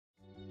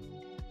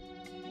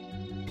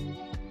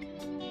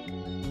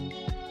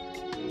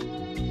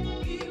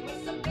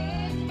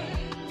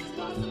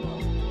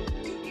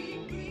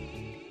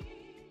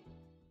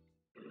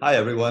Hi,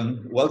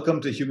 everyone.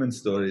 Welcome to Human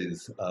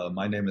Stories.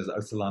 My name is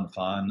Arsalan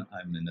Khan.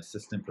 I'm an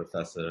assistant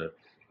professor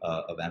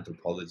of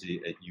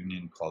anthropology at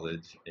Union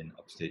College in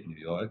upstate New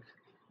York.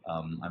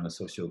 I'm a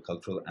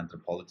sociocultural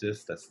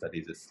anthropologist that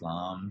studies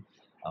Islam,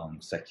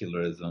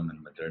 secularism,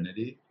 and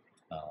modernity.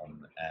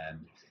 And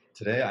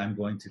today I'm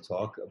going to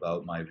talk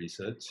about my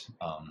research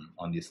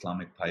on the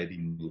Islamic Piety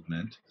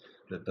movement,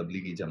 the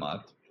Tablighi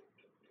Jamaat,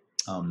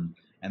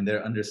 and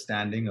their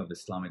understanding of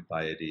Islamic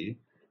piety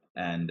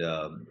and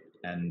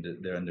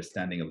their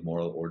understanding of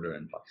moral order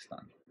in Pakistan.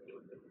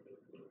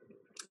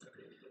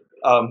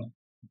 Um,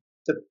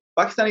 the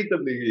Pakistani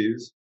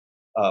Tablighis,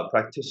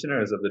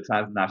 practitioners of the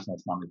transnational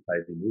Islamic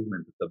piety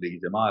movement, the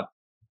Tablighi Jamaat,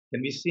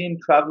 can be seen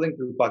traveling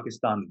through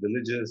Pakistan's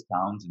villages,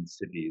 towns, and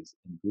cities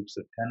in groups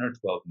of 10 or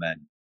 12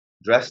 men,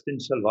 dressed in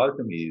shalwar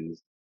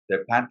kameez,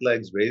 their pant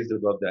legs raised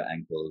above their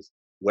ankles,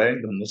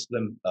 wearing the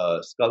Muslim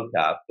skull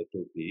cap, the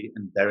topi,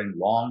 and bearing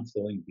long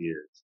flowing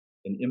beards,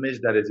 an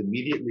image that is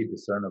immediately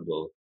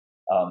discernible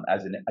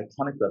as an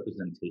iconic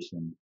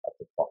representation of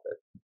the Prophet.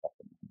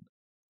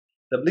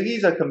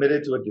 Tablighis are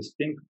committed to a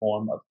distinct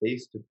form of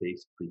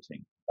face-to-face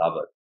preaching,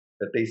 dawat,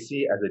 that they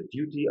see as a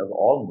duty of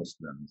all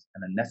Muslims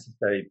and a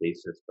necessary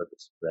basis for the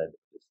spread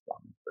of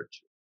Islamic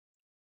virtue.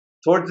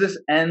 Towards this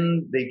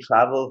end, they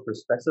travel for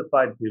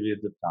specified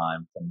periods of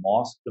time from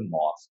mosque to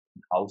mosque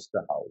and house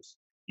to house,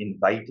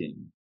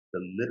 inviting, the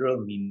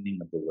literal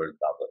meaning of the word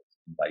dawat,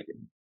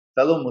 inviting,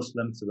 fellow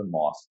Muslims to the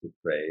mosque to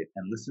pray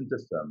and listen to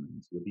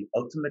sermons with the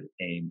ultimate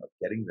aim of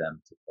getting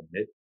them to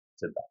commit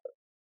to dawat.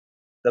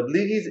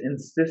 Tablighis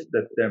insist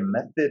that their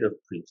method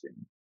of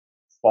preaching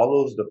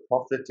follows the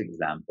Prophet's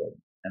example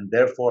and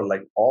therefore,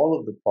 like all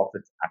of the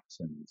Prophet's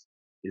actions,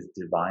 is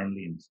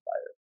divinely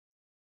inspired.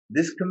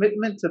 This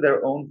commitment to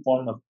their own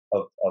form of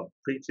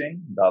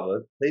preaching,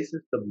 dawat,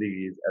 places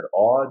Tablighis at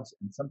odds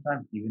and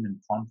sometimes even in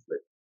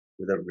conflict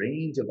with a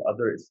range of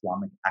other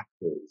Islamic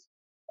actors,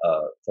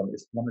 from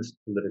Islamist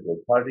political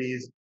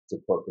parties to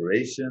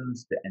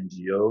corporations to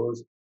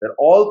NGOs, that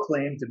all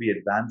claim to be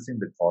advancing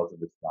the cause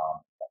of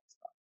Islam.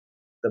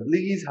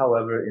 Tablighis,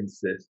 however,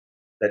 insist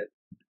that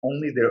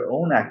only their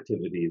own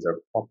activities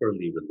are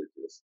properly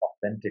religious,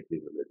 authentically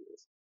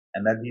religious,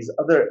 and that these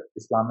other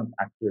Islamic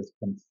actors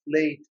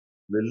conflate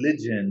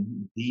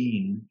religion,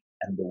 deen,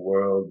 and the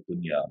world,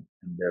 dunya,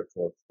 and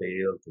therefore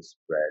fail to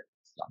spread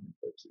Islamic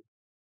virtue.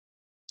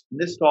 In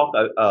this talk,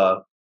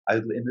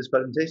 in this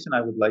presentation,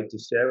 I would like to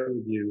share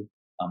with you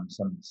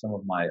some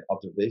of my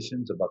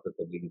observations about the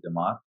Tablighi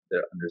Jamaat,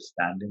 their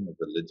understanding of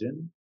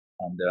religion,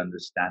 their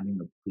understanding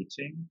of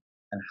preaching,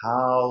 and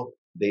how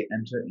they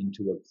enter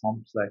into a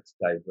complex,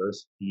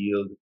 diverse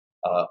field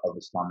of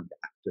Islamic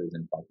actors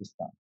in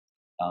Pakistan.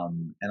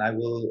 And I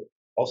will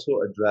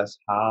also address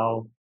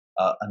how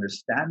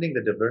understanding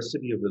the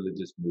diversity of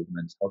religious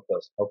movements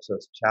helps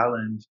us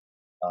challenge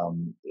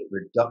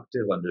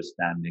reductive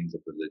understandings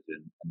of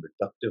religion and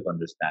reductive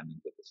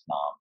understandings of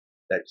Islam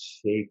that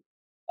shape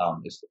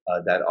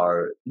that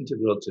are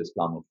integral to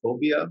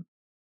Islamophobia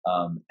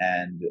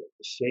and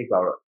shape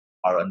our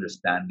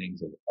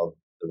understandings of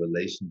the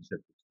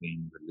relationship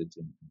between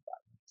religion and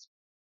violence.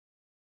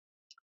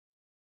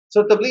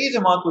 So Tablighi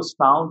Jamaat was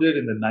founded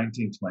in the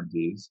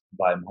 1920s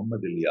by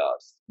Muhammad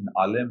Ilyas, an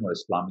alim or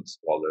Islamic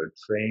scholar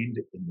trained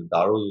in the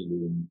Darul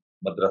Uloom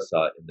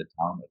Madrasa in the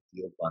town of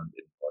Deoband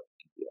in North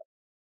India.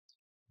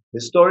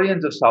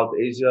 Historians of South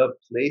Asia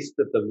place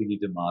the Tablighi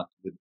Jamaat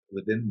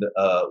within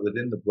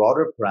the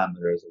broader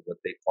parameters of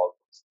what they call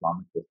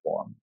Islamic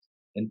reform,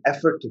 an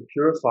effort to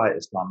purify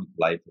Islamic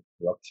life of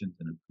corruptions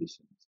and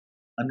oppressions,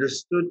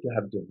 understood to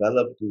have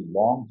developed through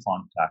long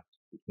contact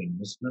between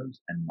Muslims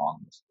and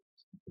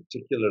non-Muslims,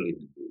 particularly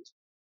Hindus,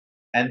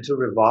 and to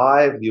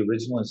revive the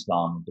original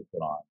Islam of the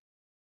Quran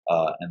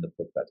and the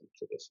prophetic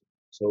tradition.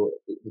 So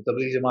the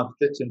Tablighi Jamaat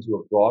fits into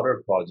a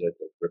broader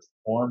project of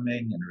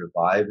reforming and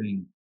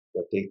reviving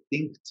what they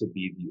think to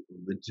be the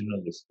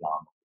original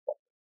Islam of the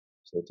Prophet.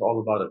 So it's all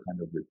about a kind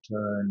of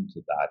return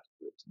to that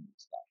original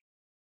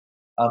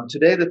Islam.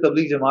 Today, the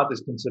Tablighi Jamaat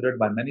is considered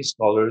by many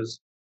scholars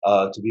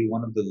to be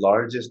one of the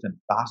largest and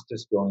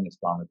fastest growing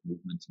Islamic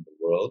movements in the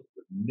world,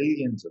 with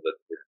millions of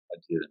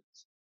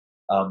adherents.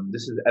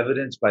 This is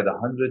evidenced by the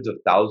hundreds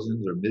of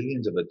thousands or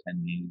millions of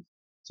attendees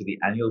to the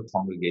annual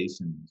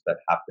congregations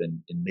that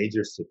happen in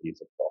major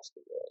cities across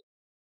the world.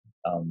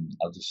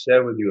 I'll just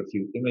share with you a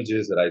few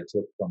images that I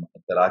took from a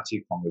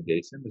Karachi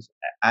congregation.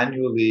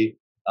 Annually,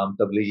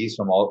 Tablighis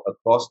from all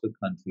across the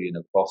country and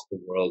across the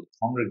world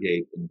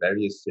congregate in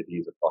various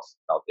cities across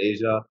South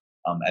Asia,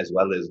 as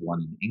well as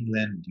one in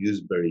England,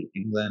 Dewsbury,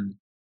 England.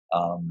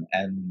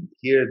 And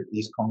here,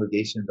 these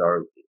congregations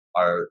are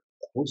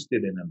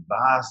hosted in a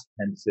vast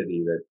tent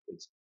city that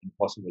it's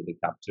impossible to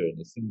capture in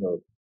a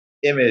single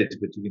image,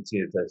 but you can see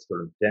it's a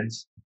sort of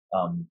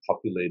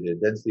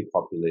densely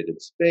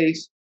populated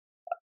space.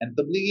 And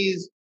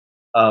Tablighis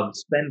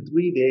spend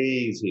 3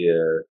 days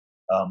here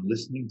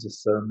listening to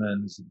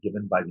sermons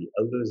given by the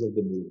elders of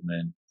the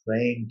movement,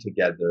 praying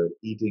together,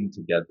 eating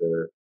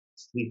together,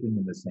 sleeping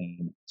in the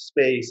same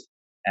space,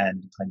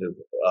 and kind of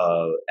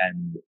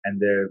and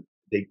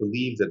they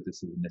believe that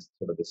this is a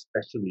sort of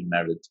especially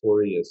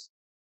meritorious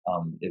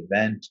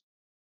event.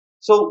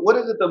 So what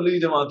is the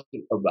Tablighi Jamaat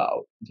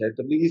about? Okay,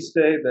 Tablighis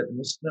say that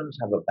Muslims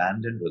have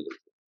abandoned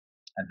religion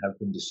and have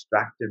been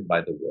distracted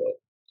by the world.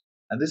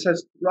 And this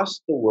has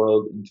thrust the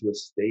world into a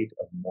state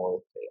of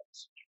moral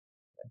chaos.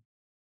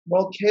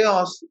 Moral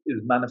chaos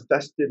is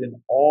manifested in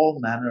all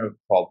manner of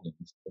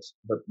problems,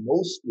 but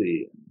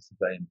mostly, and this is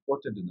very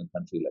important in a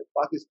country like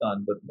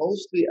Pakistan, but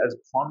mostly as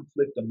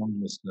conflict among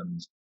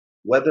Muslims,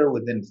 whether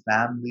within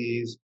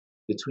families,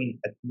 between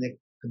ethnic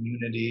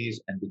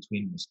communities, and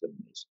between Muslim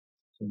nations.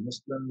 So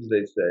Muslims,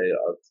 they say,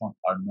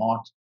 are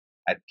not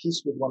at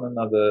peace with one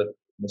another.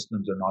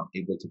 Muslims are not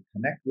able to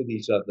connect with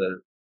each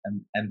other.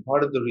 And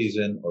part of the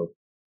reason, or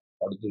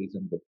part of the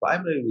reason, the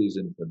primary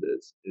reason for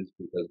this is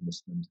because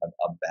Muslims have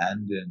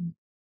abandoned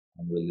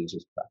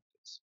religious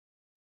practice.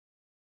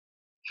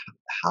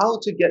 How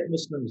to get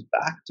Muslims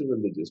back to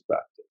religious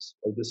practice?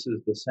 Well, this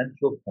is the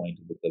central point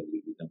of the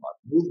Tablighi Jamaat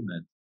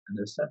movement. And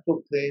their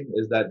central claim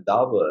is that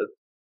dawat,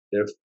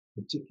 their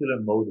particular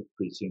mode of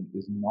preaching,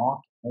 is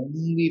not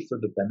only for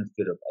the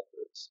benefit of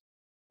others.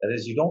 That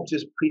is, you don't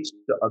just preach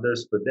to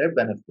others for their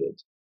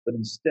benefit, but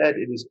instead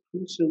it is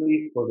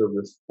crucially for the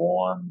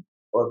reform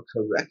or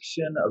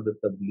correction of the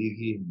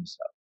Tablighi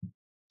himself.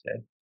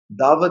 Okay?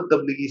 Dawat,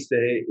 Tablighi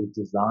say, is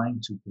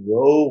designed to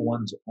grow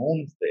one's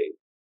own faith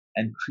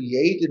and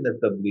create in the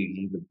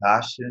Tablighi the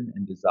passion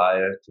and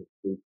desire to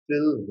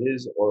fulfill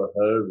his or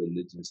her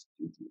religious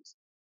duties.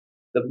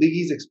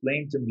 Tablighis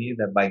explained to me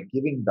that by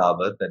giving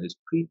dawat, that is,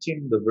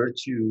 preaching the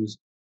virtues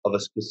of a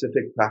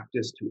specific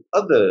practice to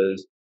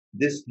others,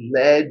 this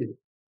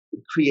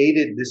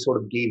created, this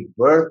sort of gave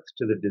birth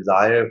to the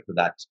desire for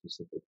that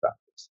specific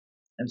practice.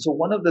 And so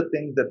one of the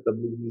things that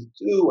Tablighis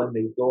do when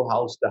they go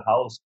house to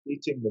house,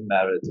 preaching the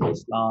merits of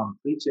Islam,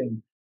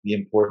 preaching the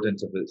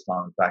importance of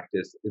Islamic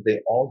practice, is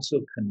they also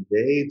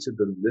convey to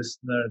the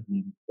listener the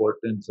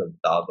importance of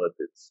dawat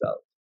itself.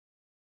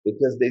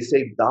 Because they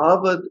say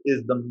dawat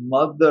is the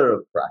mother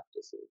of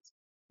practices,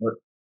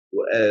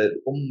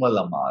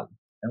 Amal.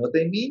 And what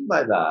they mean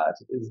by that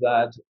is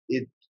that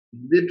it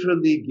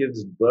literally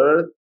gives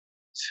birth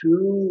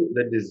to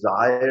the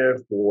desire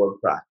for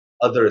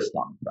other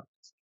Islamic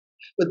practice.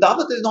 But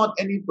dawat is not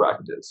any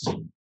practice,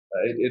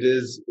 right? It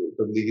is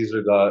Tablighi's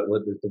regard,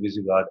 what the Tablighi's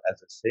regard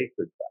as a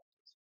sacred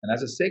practice. And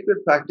as a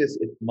sacred practice,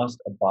 it must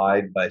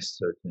abide by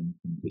certain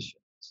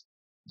conditions.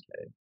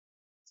 Okay.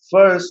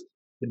 First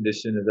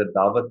condition is that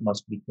dawat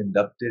must be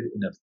conducted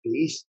in a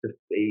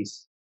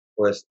face-to-face,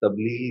 or as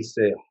Tablighi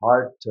say,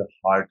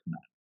 heart-to-heart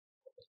manner.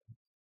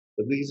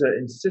 Tablighis are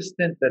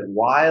insistent that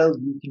while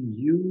you can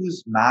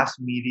use mass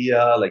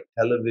media like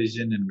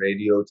television and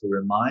radio to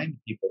remind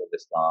people of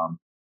Islam,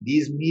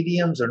 these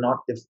mediums are not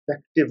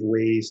effective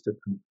ways to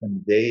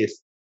convey the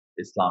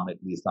Islamic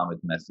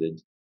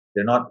message.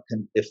 They're not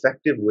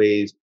effective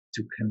ways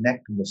to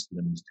connect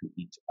Muslims to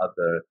each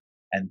other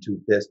and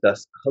to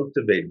thus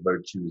cultivate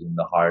virtues in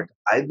the heart,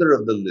 either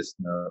of the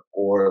listener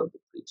or of the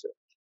preacher.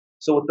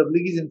 So what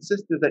Tablighis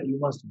insist is that you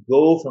must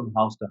go from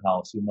house to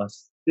house, you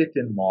must sit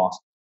in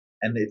mosque,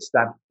 and it's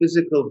that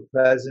physical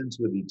presence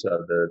with each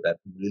other that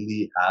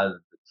really has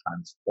the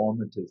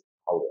transformative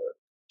power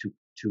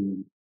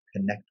to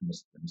connect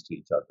Muslims to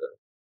each other.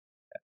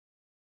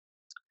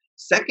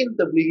 Second,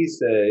 Tablighi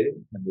say,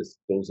 and this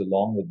goes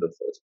along with the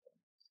first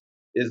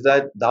point, is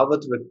that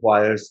dawat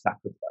requires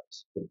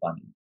sacrifice,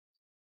 qurbani.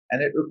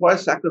 And it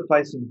requires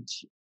sacrifice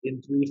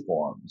in three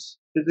forms: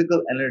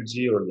 physical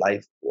energy or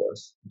life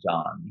force,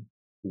 jaan,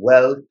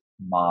 wealth,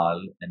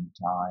 mal, and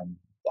time,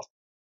 waqt.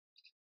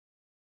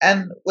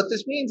 And what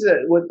this means,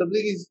 what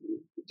Tablighis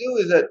do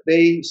is that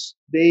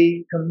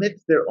they commit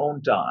their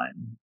own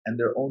time and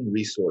their own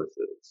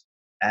resources,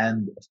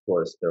 and of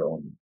course their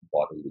own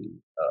bodily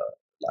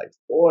life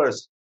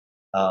force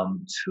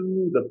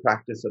to the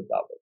practice of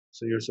dawat.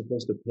 So you're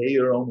supposed to pay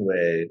your own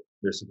way,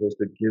 you're supposed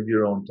to give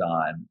your own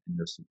time, and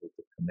you're supposed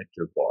to commit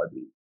your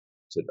body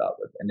to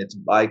dawat. And it's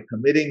by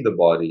committing the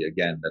body,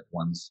 again, that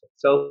one's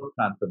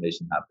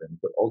self-transformation happens,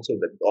 but also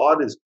that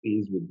God is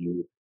pleased with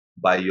you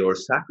by your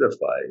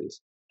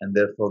sacrifice, and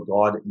therefore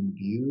God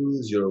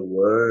imbues your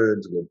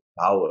words with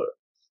power.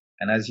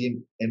 And as He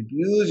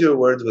imbues your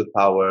words with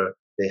power,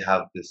 they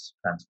have this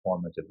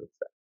transformative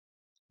effect.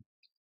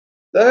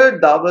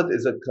 Third, dawat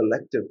is a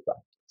collective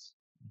practice,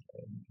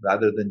 okay,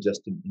 rather than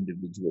just an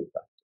individual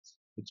practice,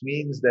 which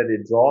means that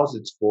it draws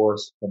its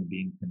force from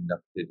being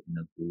conducted in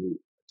a group.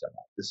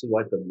 This is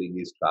why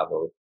Tablighis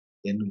travel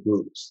in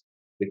groups,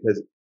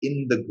 because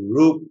in the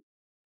group,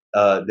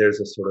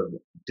 there's a sort of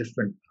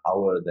different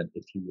power than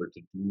if you were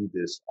to do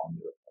this on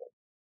your own.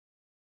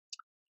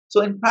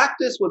 So in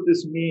practice, what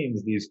this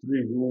means, these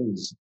three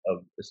rules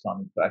of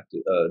Islamic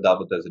practice,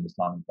 dawat as an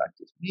Islamic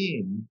practice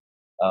mean,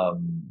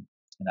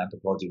 in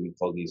anthropology, we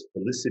call these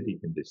felicity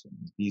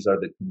conditions. These are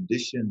the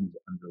conditions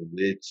under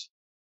which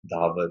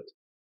dawat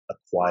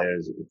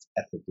acquires its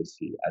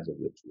efficacy as a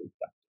ritual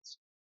practice.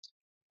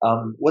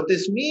 What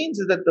this means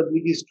is that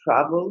Tablighis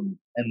travel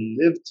and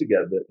live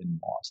together in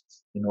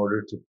mosques in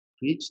order to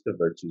preach the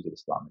virtues of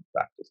Islamic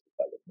practice to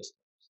fellow Muslims.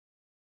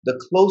 The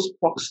close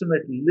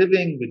proximate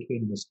living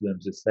between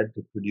Muslims is said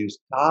to produce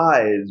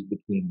ties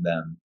between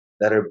them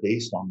that are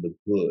based on the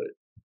good.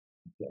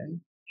 Okay?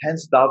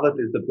 Hence, Dawat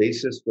is the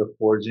basis for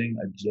forging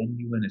a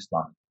genuine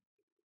Islamic.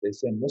 They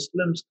say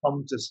Muslims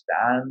come to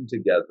stand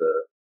together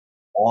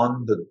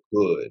on the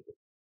good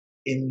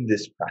in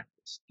this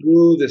practice.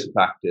 Through this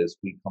practice,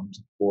 we come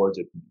to forge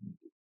a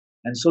community.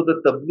 And so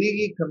the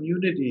Tablighi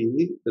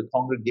community, the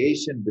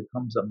congregation,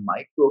 becomes a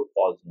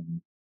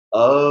microcosm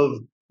of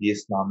the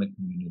Islamic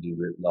community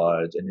writ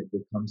large, and it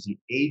becomes the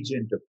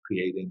agent of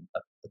creating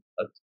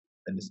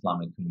an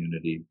Islamic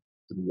community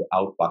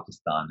throughout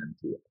Pakistan and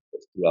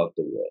throughout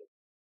the world.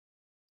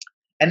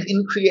 And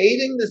in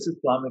creating this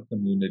Islamic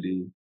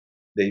community,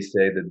 they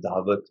say that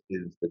Dawat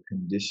is the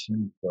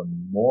condition for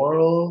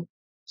moral,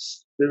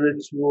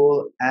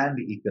 spiritual, and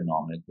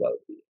economic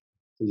well-being,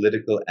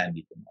 political and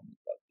economic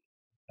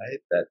well-being,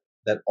 right?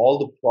 That all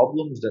the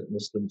problems that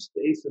Muslims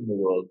face in the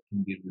world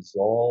can be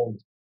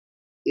resolved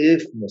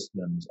if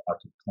Muslims are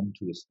to come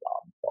to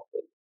Islam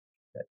properly.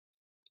 Okay?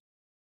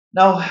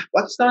 Now,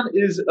 Pakistan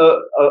is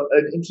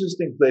an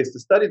interesting place to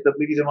study.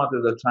 Tablighi Jamaat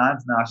is a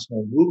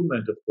transnational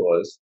movement, of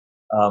course,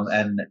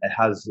 and it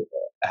has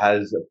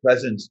a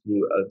presence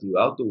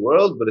throughout the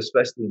world, but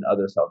especially in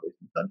other South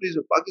Asian countries.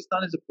 But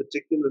Pakistan is a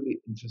particularly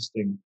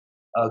interesting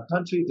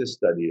country to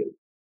study it.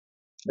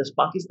 As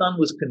Pakistan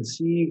was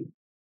conceived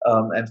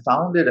and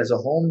founded as a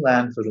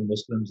homeland for the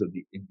Muslims of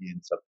the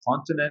Indian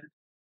subcontinent,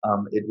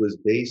 it was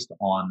based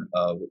on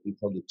what we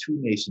call the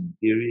two-nation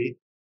theory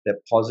that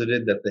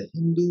posited that the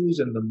Hindus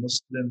and the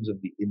Muslims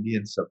of the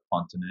Indian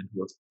subcontinent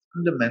were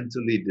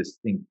fundamentally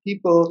distinct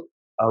people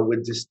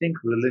with distinct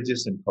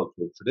religious and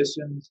cultural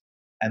traditions,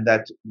 and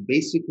that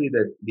basically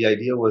that the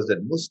idea was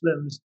that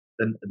Muslims,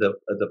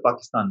 the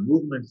Pakistan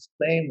movement's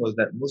claim was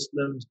that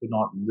Muslims could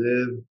not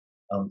live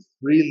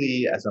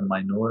freely as a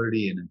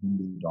minority in a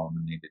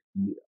Hindu-dominated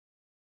India.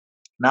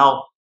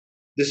 Now,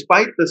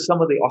 despite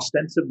some of the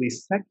ostensibly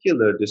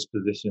secular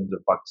dispositions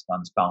of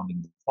Pakistan's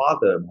founding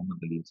father, Muhammad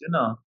Ali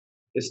Jinnah,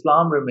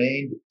 Islam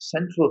remained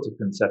central to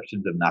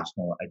conceptions of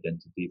national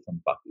identity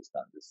from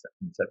Pakistan's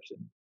inception.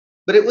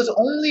 But it was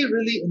only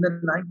really in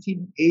the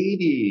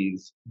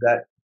 1980s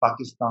that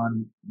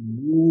Pakistan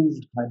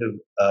moved kind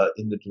of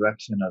in the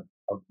direction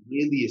of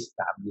really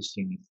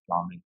establishing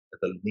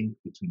the link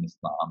between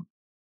Islam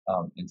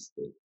and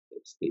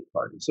state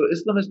parties. So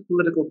Islamist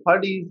political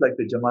parties like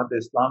the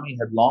Jamaat-e-Islami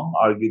had long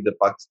argued that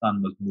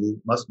Pakistan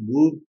must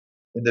move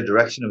in the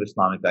direction of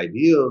Islamic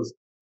ideals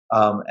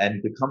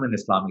and become an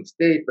Islamic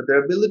state, but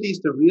their abilities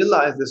to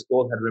realize this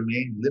goal had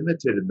remained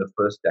limited in the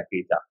first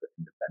decades after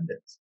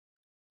independence.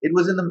 It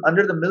was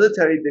under the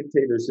military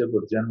dictatorship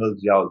of General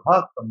Ziaul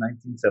Haq from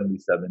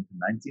 1977 to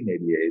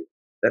 1988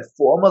 that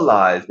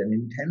formalized and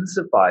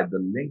intensified the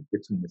link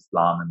between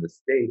Islam and the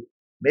state,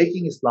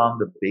 making Islam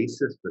the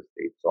basis for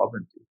state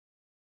sovereignty.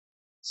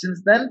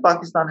 Since then,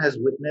 Pakistan has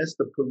witnessed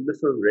the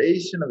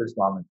proliferation of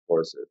Islamic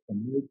forces,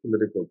 from new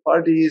political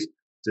parties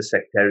to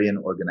sectarian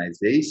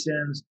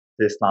organizations,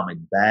 to Islamic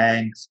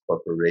banks,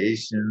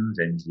 corporations,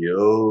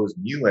 NGOs,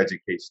 new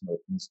educational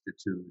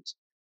institutes,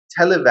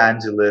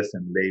 televangelists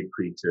and lay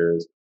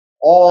preachers,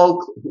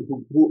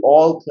 who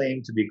all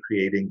claim to be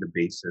creating the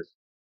basis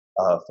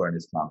for an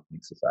Islamic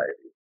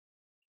society.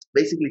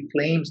 Basically,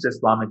 claims to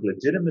Islamic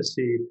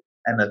legitimacy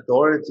and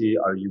authority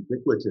are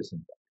ubiquitous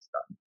in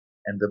Pakistan,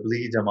 and the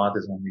Tablighi Jamaat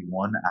is only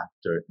one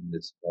actor in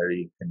this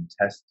very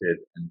contested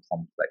and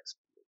complex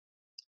field.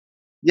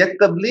 Yet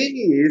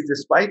Tablighis,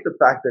 despite the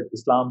fact that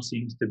Islam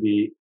seems to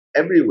be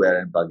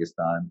everywhere in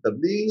Pakistan,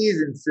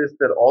 Tablighis insist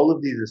that all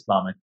of these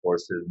Islamic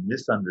forces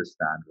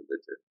misunderstand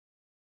religion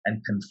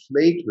and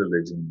conflate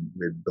religion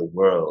with the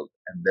world,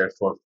 and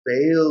therefore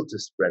fail to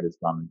spread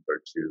Islamic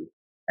virtue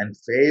and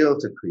fail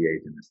to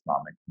create an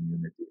Islamic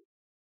community.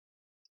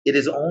 It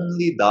is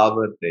only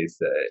Dawat, they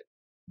say,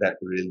 that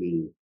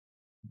really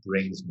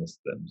brings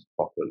Muslims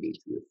properly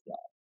to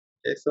Islam.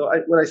 Okay, so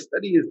what I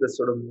study is the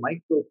sort of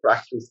micro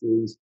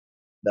practices,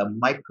 the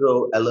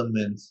micro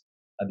elements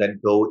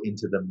that go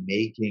into the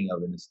making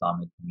of an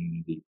Islamic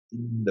community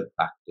in the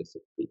practice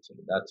of preaching.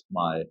 That's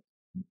my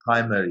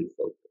primary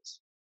focus.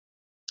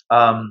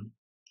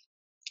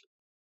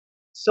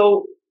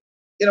 So,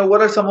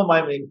 what are some of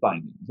my main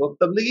findings? Well,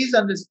 Tablighis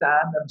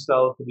understand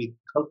themselves to be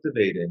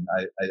cultivating,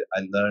 I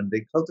learned,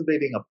 they're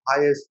cultivating a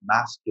pious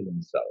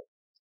masculine self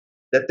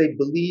that they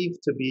believe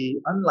to be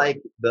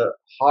unlike the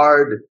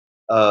hard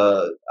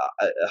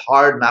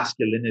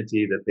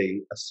masculinity that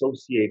they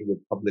associate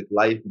with public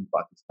life in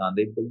Pakistan.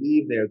 They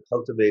believe they are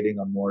cultivating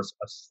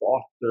a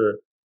softer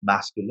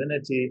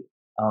masculinity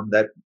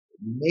that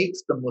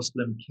makes the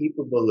Muslim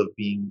capable of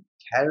being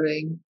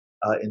caring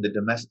in the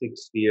domestic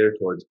sphere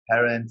towards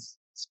parents,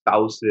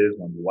 spouses,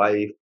 one's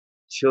wife,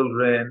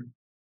 children,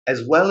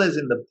 as well as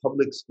in the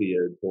public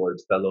sphere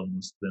towards fellow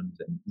Muslims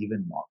and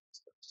even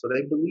non-Muslims. So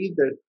they believe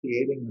they're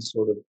creating a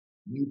sort of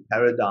new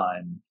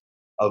paradigm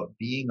of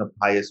being a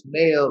pious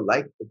male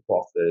like the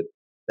Prophet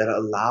that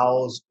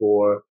allows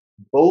for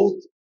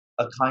both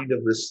a kind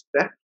of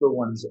respect for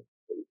one's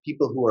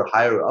people who are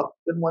higher up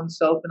than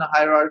oneself in a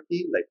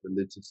hierarchy, like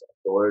religious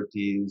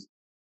authorities,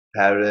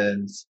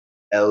 parents,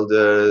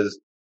 elders,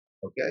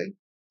 okay,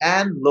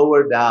 and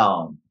lower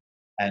down.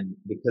 And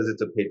because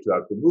it's a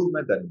patriarchal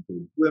movement, that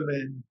includes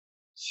women,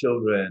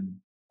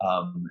 children,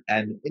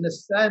 and in a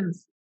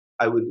sense,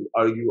 I would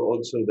argue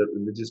also that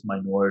religious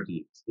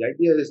minorities. The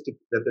idea is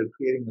that they're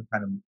creating a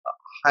kind of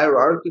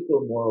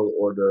hierarchical moral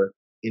order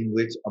in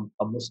which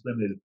a Muslim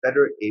is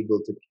better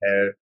able to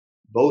care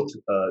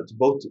to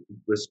both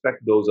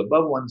respect those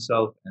above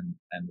oneself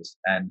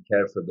and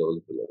care for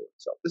those below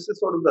oneself. This is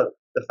sort of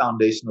the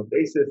foundational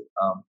basis,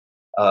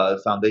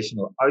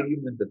 foundational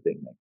argument that they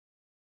make.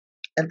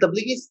 And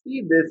Tablighi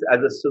see this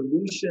as a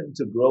solution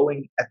to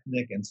growing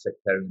ethnic and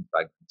sectarian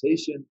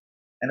fragmentation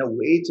and a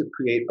way to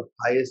create a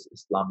pious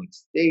Islamic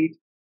state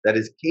that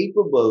is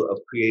capable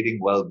of creating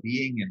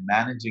well-being and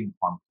managing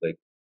conflict.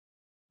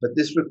 But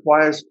this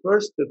requires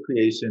first the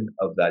creation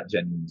of that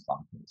genuine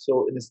Islamic state.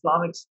 So an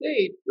Islamic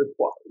state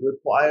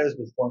requires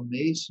the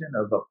formation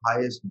of a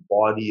pious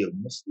body of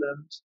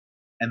Muslims,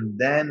 and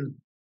then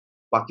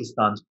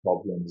Pakistan's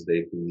problems,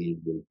 they believe,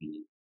 will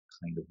be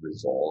kind of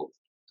resolved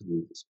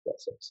through this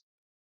process.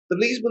 The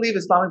Tabligis believe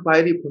Islamic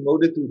piety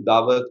promoted through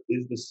dawat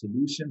is the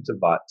solution to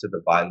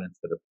the violence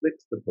that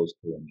afflicts the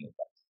post-colonial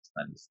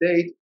Pakistani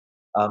state.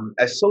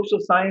 As social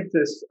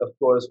scientists, of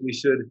course,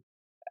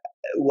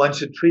 one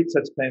should treat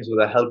such claims with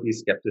a healthy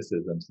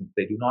skepticism, since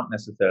they do not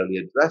necessarily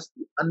address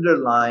the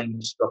underlying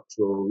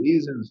structural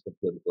reasons for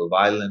political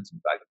violence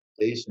and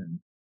fragmentation.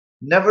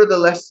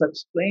 Nevertheless, such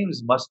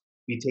claims must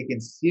be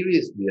taken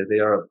seriously, as they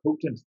are a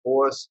potent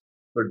force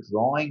for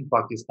drawing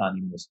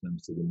Pakistani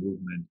Muslims to the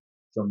movement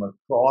from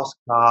across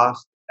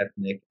caste,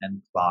 ethnic,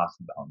 and class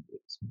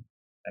boundaries.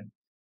 Okay?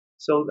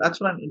 So that's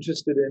what I'm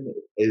interested in,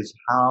 is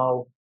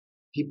how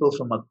people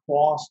from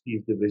across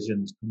these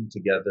divisions come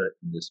together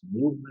in this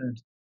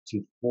movement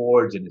to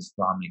forge an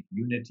Islamic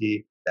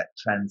unity that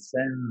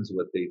transcends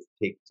what they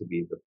take to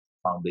be the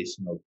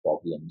foundational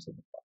problems of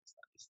the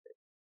Pakistani state.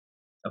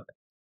 Okay.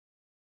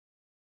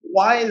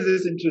 Why is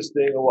this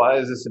interesting, or why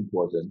is this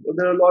important? Well,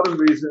 there are a lot of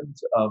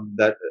reasons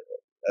that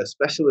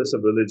specialists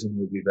of religion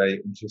will be very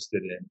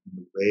interested in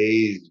the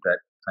ways that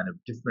kind of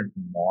different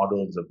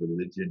models of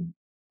religion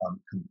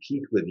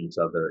compete with each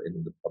other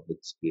in the public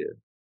sphere.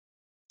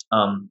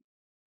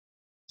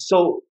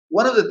 So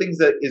one of the things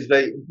that is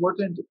very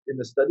important in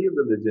the study of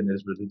religion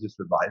is religious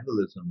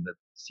revivalism that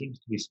seems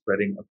to be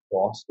spreading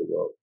across the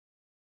world.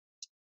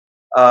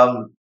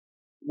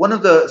 One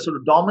of the sort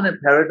of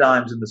dominant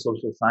paradigms in the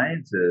social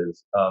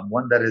sciences,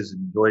 one that has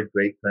enjoyed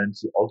great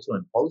currency also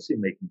in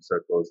policy-making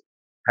circles,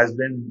 has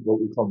been what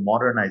we call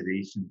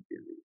modernization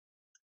theory.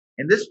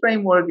 In this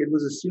framework, it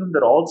was assumed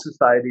that all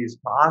societies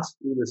pass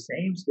through the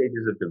same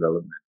stages of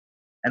development,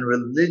 and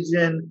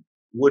religion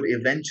would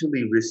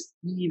eventually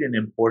recede in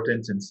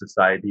importance in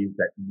societies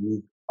that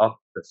move up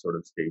the sort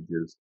of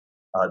stages,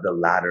 the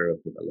ladder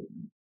of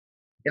development.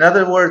 In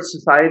other words,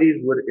 societies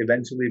would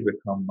eventually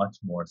become much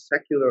more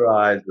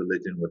secularized.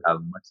 Religion would have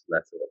much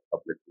less of a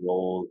public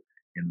role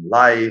in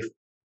life.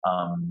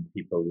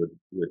 People would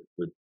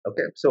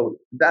okay. So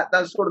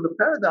that's sort of the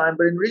paradigm.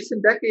 But in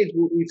recent decades,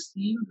 what we've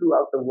seen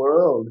throughout the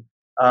world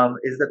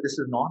is that this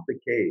is not the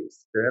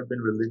case. There have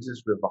been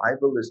religious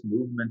revivalist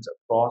movements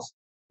across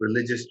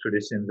religious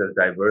traditions as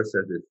diverse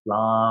as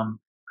Islam,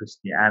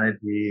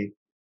 Christianity,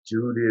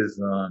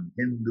 Judaism,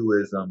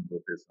 Hinduism,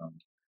 Buddhism.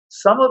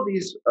 Some of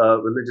these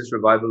religious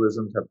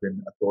revivalisms have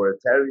been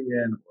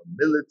authoritarian or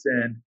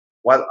militant,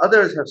 while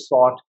others have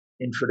sought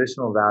in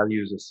traditional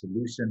values a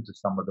solution to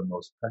some of the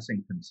most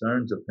pressing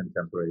concerns of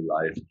contemporary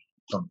life,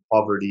 from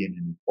poverty and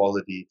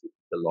inequality to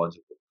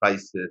ecological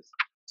crisis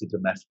to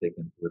domestic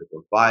and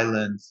political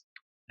violence,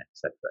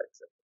 etc.,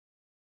 etc.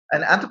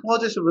 And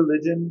anthropologists of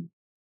religion,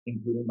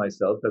 including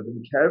myself, have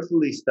been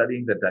carefully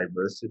studying the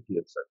diversity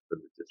of such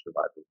religious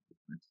revival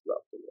movements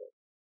throughout the world.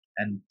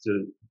 And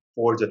to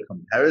forge a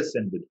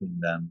comparison between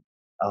them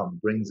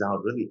brings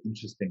out really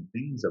interesting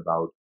things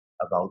about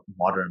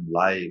modern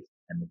life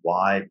and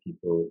why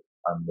people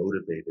are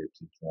motivated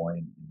to join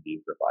in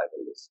these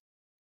revivalist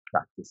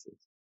practices.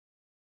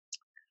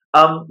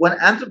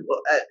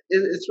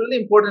 It's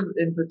really important,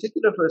 in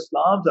particular for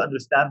Islam, to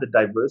understand the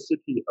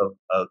diversity of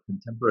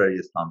contemporary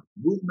Islamic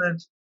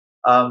movements.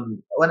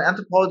 When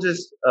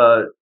anthropologists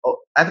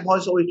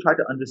always try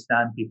to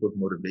understand people's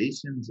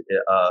motivations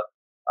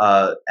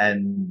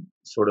and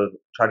sort of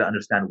try to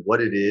understand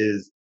what it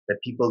is that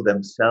people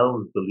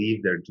themselves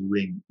believe they're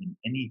doing in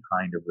any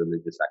kind of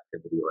religious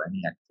activity or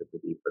any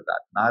activity for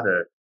that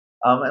matter.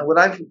 And what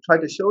I've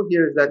tried to show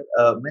here is that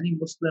many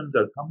Muslims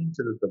are coming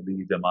to the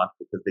Tablighi Jamaat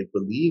because they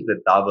believe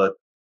that dawat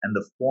and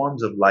the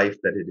forms of life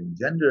that it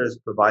engenders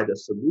provide a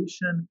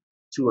solution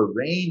to a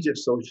range of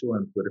social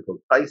and political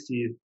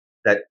crises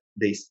that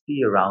they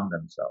see around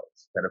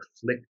themselves, that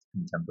afflict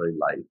contemporary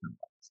life in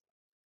Pakistan.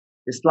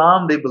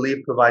 Islam, they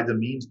believe, provides a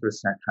means for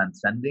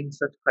transcending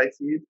such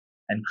crises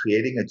and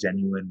creating a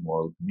genuine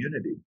moral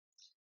community.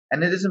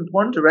 And it is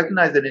important to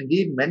recognize that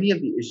indeed many of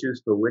the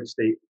issues for which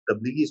the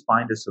Tablighis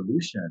find a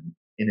solution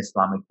in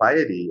Islamic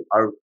piety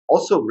are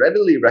also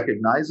readily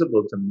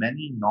recognizable to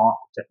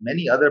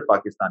many other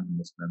Pakistani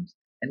Muslims,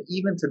 and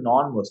even to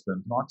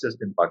non-Muslims, not just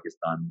in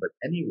Pakistan but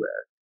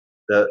anywhere.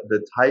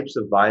 The types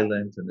of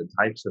violence and the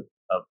types of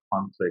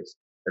conflicts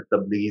that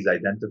Tabligis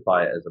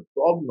identify as a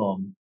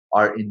problem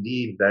are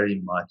indeed very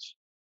much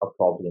a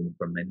problem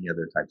for many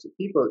other types of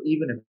people,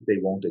 even if they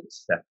won't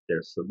accept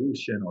their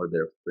solution or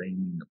their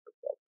framing of the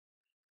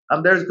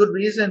problem. There's good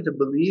reason to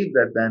believe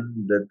that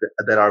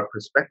that our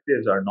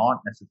perspectives are not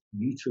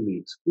mutually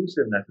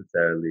exclusive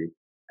necessarily,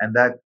 and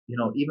that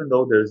even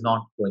though there's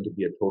not going to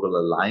be a total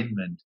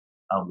alignment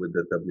with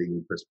the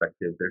Tablighi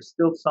perspective, there's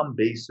still some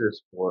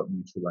basis for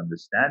mutual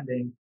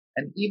understanding,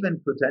 and even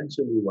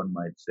potentially one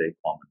might say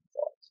common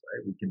thoughts.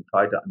 Right? We can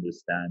try to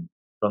understand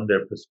from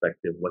their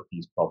perspective what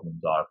these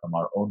problems are from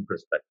our own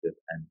perspective,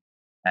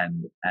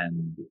 and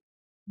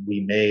we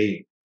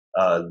may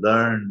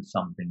learn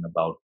something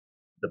about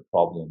the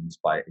problems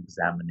by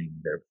examining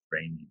their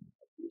framing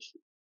of the issue.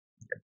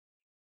 Okay.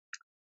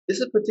 This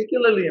is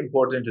particularly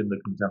important in the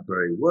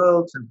contemporary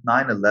world. Since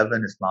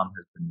 9/11, Islam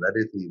has been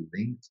readily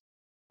linked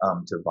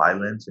to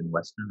violence in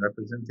Western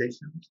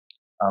representations.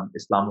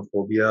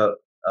 Islamophobia,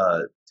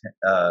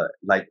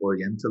 like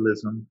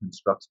Orientalism,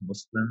 constructs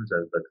Muslims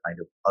as the kind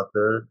of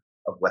other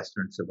of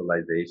Western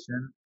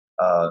civilization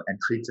and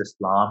treats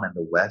Islam and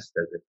the West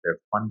as if they're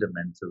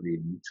fundamentally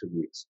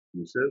mutually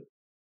exclusive.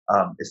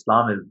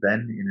 Islam is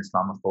then, in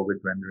Islamophobic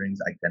renderings,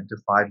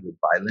 identified with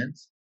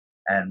violence,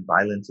 and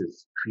violence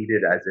is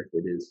treated as if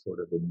it is sort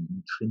of an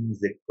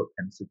intrinsic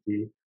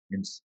propensity,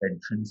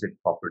 intrinsic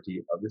property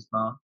of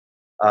Islam.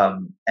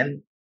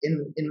 And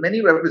in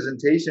many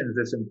representations,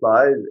 this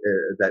implies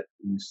that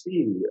you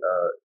see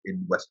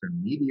in Western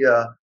media,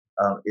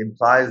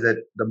 implies that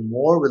the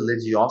more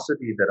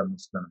religiosity that a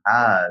Muslim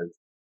has,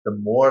 the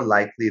more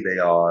likely they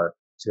are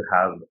to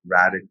have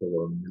radical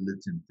or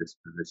militant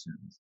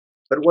dispositions.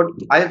 But what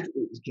I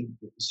can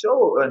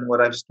show, and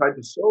what I've tried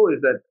to show, is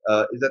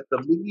that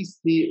Tabligis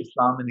see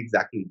Islam in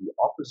exactly the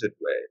opposite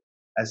way,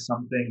 as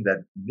something that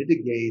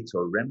mitigates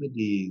or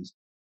remedies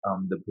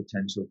the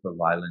potential for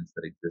violence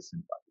that exists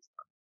in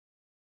Pakistan.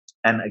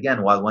 And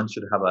again, while one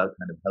should have a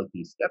kind of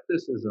healthy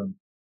skepticism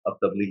of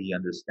Tablighi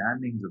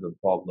understandings of the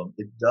problem,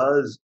 it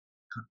does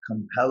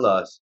compel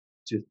us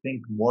to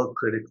think more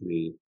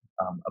critically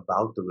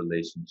about the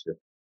relationship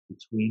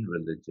between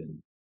religion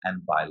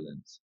and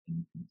violence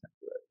in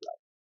contemporary life.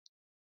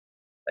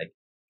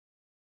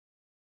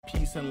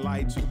 Peace and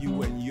light to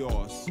you and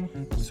yours.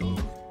 So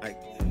I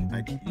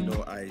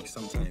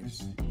sometimes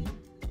do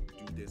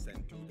this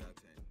and do that.